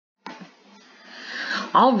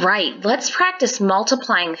All right, let's practice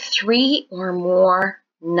multiplying 3 or more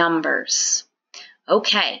numbers.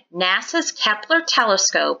 Okay, NASA's Kepler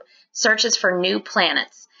telescope searches for new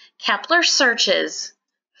planets. Kepler searches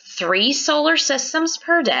 3 solar systems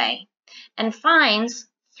per day and finds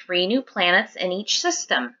 3 new planets in each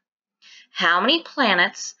system. How many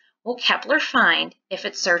planets will Kepler find if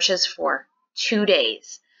it searches for 2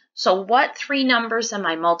 days? So what 3 numbers am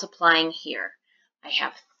I multiplying here? I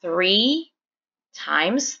have 3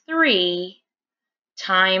 times 3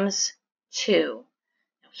 times 2.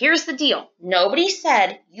 Now here's the deal. Nobody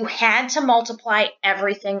said you had to multiply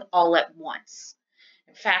everything all at once.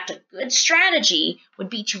 In fact, a good strategy would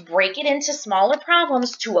be to break it into smaller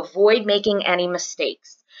problems to avoid making any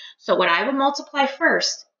mistakes. So what I would multiply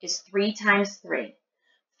first is 3 times 3.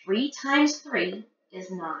 3 times 3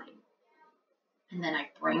 is 9. And then I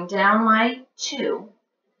bring down my 2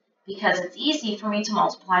 because it's easy for me to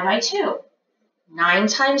multiply by 2. 9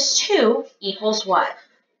 times 2 equals what?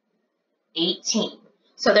 18.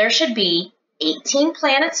 So there should be 18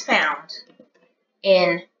 planets found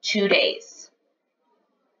in 2 days.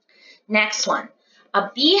 Next one.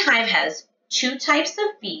 A beehive has 2 types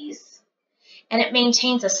of bees, and it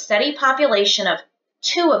maintains a steady population of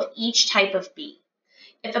 2 of each type of bee.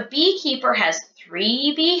 If a beekeeper has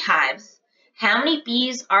 3 beehives, how many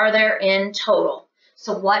bees are there in total?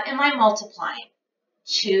 So what am I multiplying?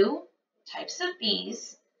 2 types of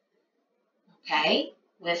bees, okay,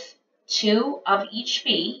 with 2 of each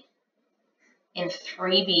bee in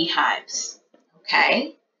 3 beehives,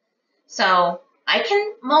 okay? So I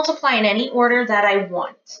can multiply in any order that I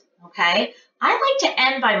want, okay? I like to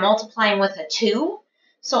end by multiplying with a 2,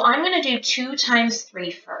 so I'm going to do 2 times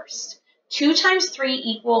 3 first. 2 times 3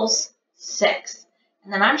 equals 6,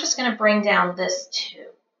 and then I'm just going to bring down this 2.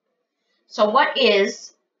 So what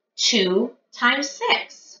is 2 times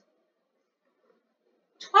 6?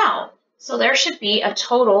 12. So there should be a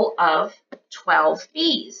total of 12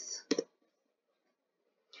 bees.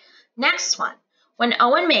 Next one. When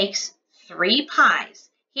Owen makes 3 pies,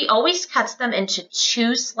 he always cuts them into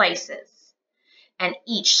 2 slices and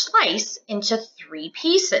each slice into 3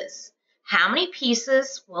 pieces. How many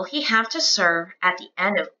pieces will he have to serve at the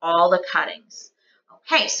end of all the cuttings?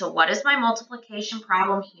 Okay, so what is my multiplication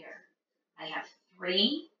problem here? I have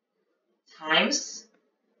 3 times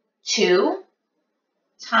 2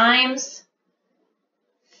 times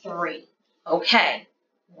 3. Okay,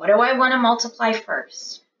 what do I want to multiply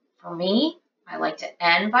first? For me, I like to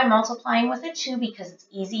end by multiplying with a 2 because it's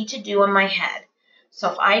easy to do in my head.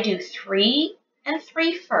 So if I do 3 and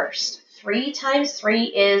 3 first, 3 times 3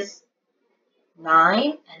 is 9,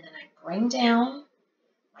 and then I bring down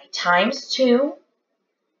my times 2.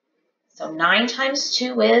 So 9 times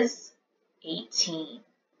 2 is 18.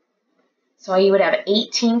 So you would have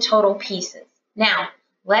 18 total pieces. Now,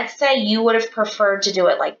 let's say you would have preferred to do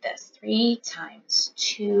it like this. 3 times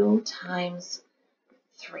 2 times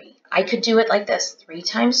 3. I could do it like this. 3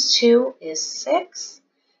 times 2 is 6,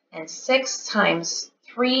 and 6 times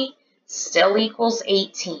 3 still equals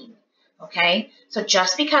 18. Okay? So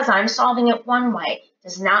just because I'm solving it one way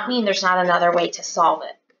does not mean there's not another way to solve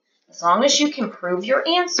it. As long as you can prove your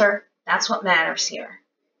answer, that's what matters here.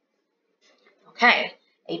 Okay,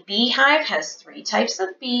 a beehive has 3 types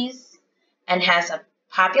of bees and has a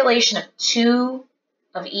population of 2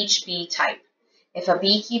 of each bee type. If a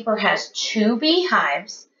beekeeper has 2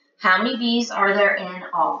 beehives, how many bees are there in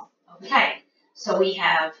all? Okay, so we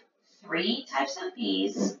have 3 types of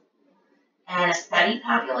bees and a steady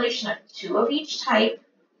population of 2 of each type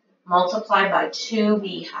multiplied by 2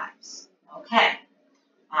 beehives. Okay,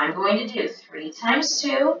 I'm going to do 3 times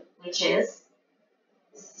 2, which is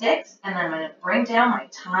 6, and then I'm going to bring down my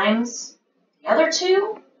times the other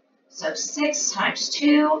 2. So 6 times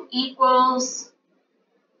 2 equals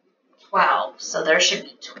 12. So there should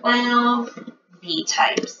be 12 bee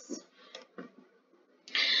types.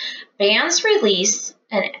 Bands release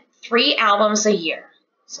 3 albums a year.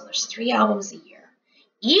 So there's 3 albums a year.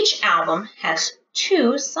 Each album has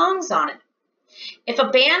 2 songs on it. If a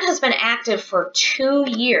band has been active for 2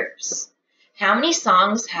 years, how many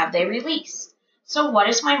songs have they released? So what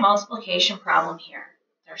is my multiplication problem here?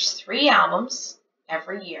 There's 3 albums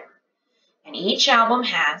every year, and each album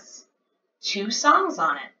has 2 songs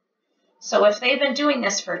on it. So if they've been doing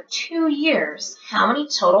this for 2 years, how many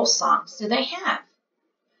total songs do they have?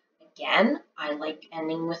 Again, I like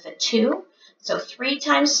ending with a 2. So 3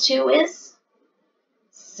 times 2 is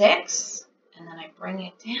 6, and then I bring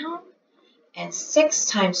it down, and 6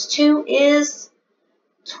 times 2 is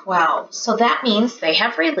 12. So that means they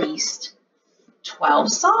have released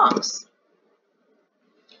 12 songs.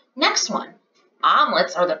 Next one.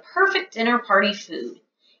 Omelets are the perfect dinner party food.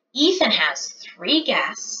 Ethan has 3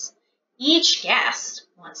 guests. Each guest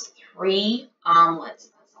wants 3 omelets.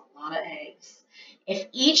 That's a lot of eggs. If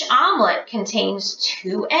each omelet contains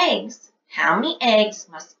 2 eggs, how many eggs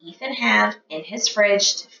must Ethan have in his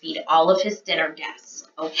fridge to feed all of his dinner guests?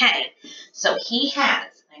 Okay, so he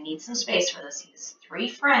has, I need some space for this, he has 3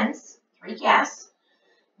 friends, 3 guests,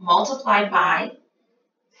 multiplied by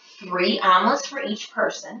 3 omelets for each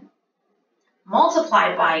person,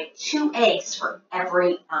 multiplied by 2 eggs for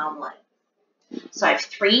every omelet. So I have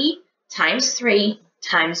 3 times 3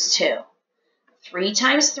 times 2. 3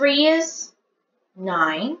 times 3 is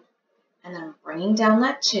 9, and then I'm bringing down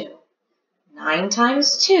that 2. 9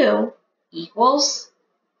 times 2 equals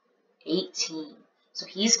 18. So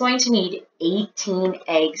he's going to need 18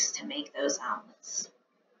 eggs to make those omelets.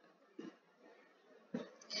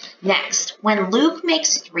 Next, when Luke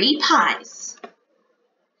makes 3 pies,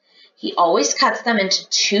 he always cuts them into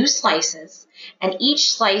 2 slices and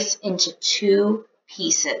each slice into 2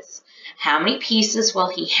 pieces. How many pieces will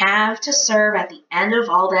he have to serve at the end of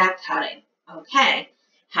all that cutting? Okay,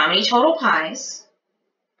 how many total pies?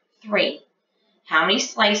 3. How many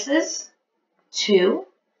slices? 2.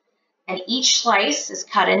 And each slice is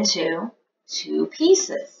cut into 2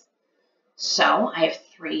 pieces. So I have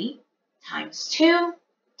 3 times 2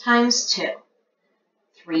 times 2.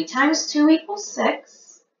 3 times 2 equals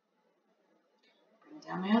 6. Bring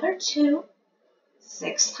down my other 2.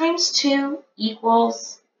 6 times 2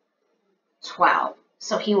 equals 12.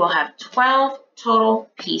 So he will have 12 total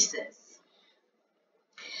pieces.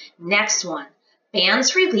 Next one.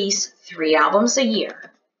 Bands release 3 albums a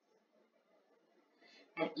year.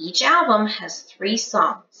 And each album has 3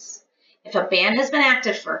 songs. If a band has been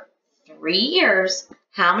active for 3 years,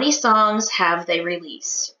 how many songs have they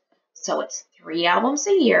released? So it's 3 albums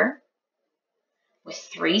a year with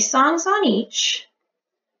 3 songs on each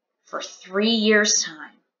for 3 years'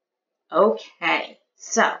 time. Okay,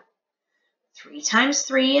 so 3 times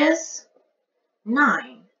 3 is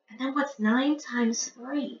 9. And then what's 9 times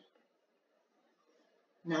 3?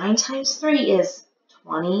 9 times 3 is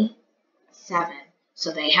 27.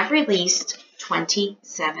 So they have released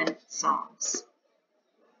 27 songs.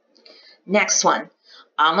 Next one.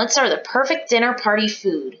 Omelets are the perfect dinner party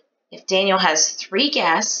food. If Daniel has 3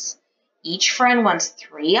 guests, each friend wants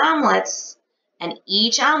 3 omelets, and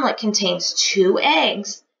each omelet contains 2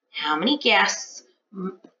 eggs, how many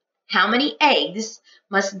eggs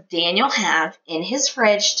must Daniel have in his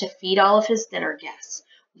fridge to feed all of his dinner guests?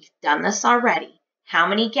 We've done this already. How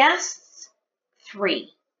many guests?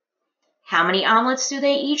 3. How many omelets do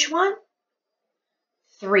they each want?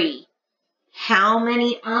 3. How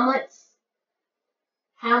many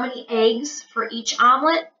eggs for each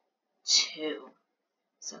omelet? 2.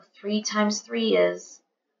 So 3 times 3 is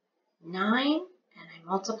 9, and I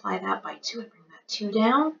multiply that by 2. I bring that 2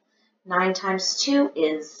 down. 9 times 2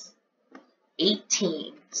 is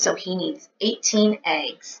 18. So he needs 18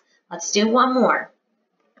 eggs. Let's do one more.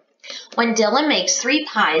 When Dylan makes 3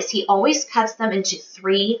 pies, he always cuts them into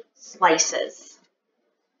 3 slices.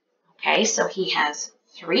 Okay, so he has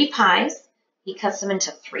 3 pies. He cuts them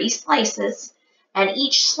into 3 slices, and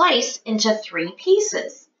each slice into 3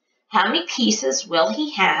 pieces. How many pieces will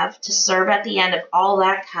he have to serve at the end of all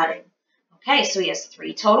that cutting? Okay, so he has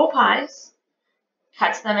 3 total pies,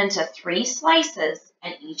 cuts them into 3 slices,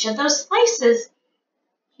 and each of those slices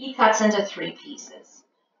he cuts into 3 pieces.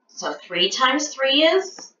 So 3 times 3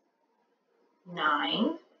 is 9.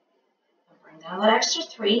 I'll bring down that extra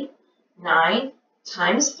 3. 9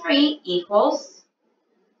 times 3 equals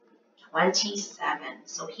 27.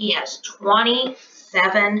 So he has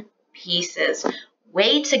 27 pieces.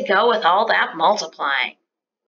 Way to go with all that multiplying.